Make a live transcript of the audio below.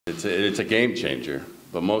It's a game changer,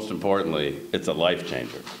 but most importantly, it's a life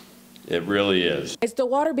changer. It really is. It's the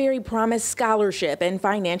Waterbury Promise Scholarship and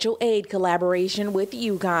Financial Aid collaboration with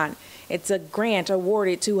UConn. It's a grant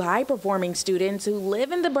awarded to high-performing students who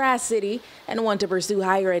live in the Brass City and want to pursue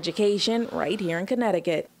higher education right here in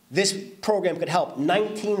Connecticut. This program could help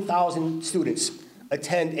 19,000 students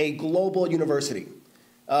attend a global university.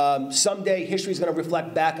 Someday, history is going to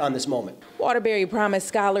reflect back on this moment. Waterbury Promise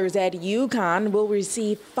scholars at UConn will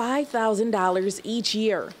receive $5,000 each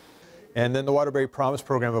year. And then the Waterbury Promise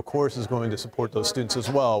program, of course, is going to support those students as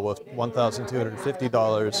well with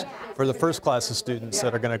 $1,250 for the first class of students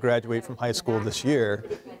that are going to graduate from high school this year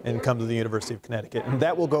and come to the University of Connecticut. And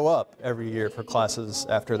that will go up every year for classes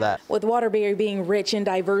after that. With Waterbury being rich in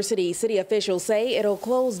diversity, city officials say it'll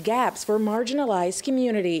close gaps for marginalized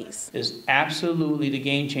communities. It's absolutely the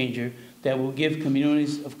game changer that will give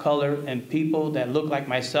communities of color and people that look like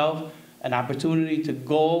myself an opportunity to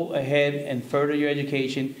go ahead and further your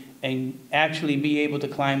education and actually be able to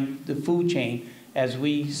climb the food chain as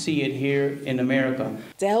we see it here in America.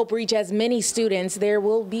 To help reach as many students, there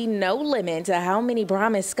will be no limit to how many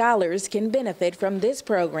Promise scholars can benefit from this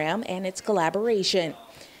program and its collaboration.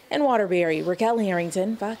 In Waterbury, Raquel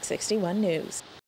Harrington, Fox 61 News.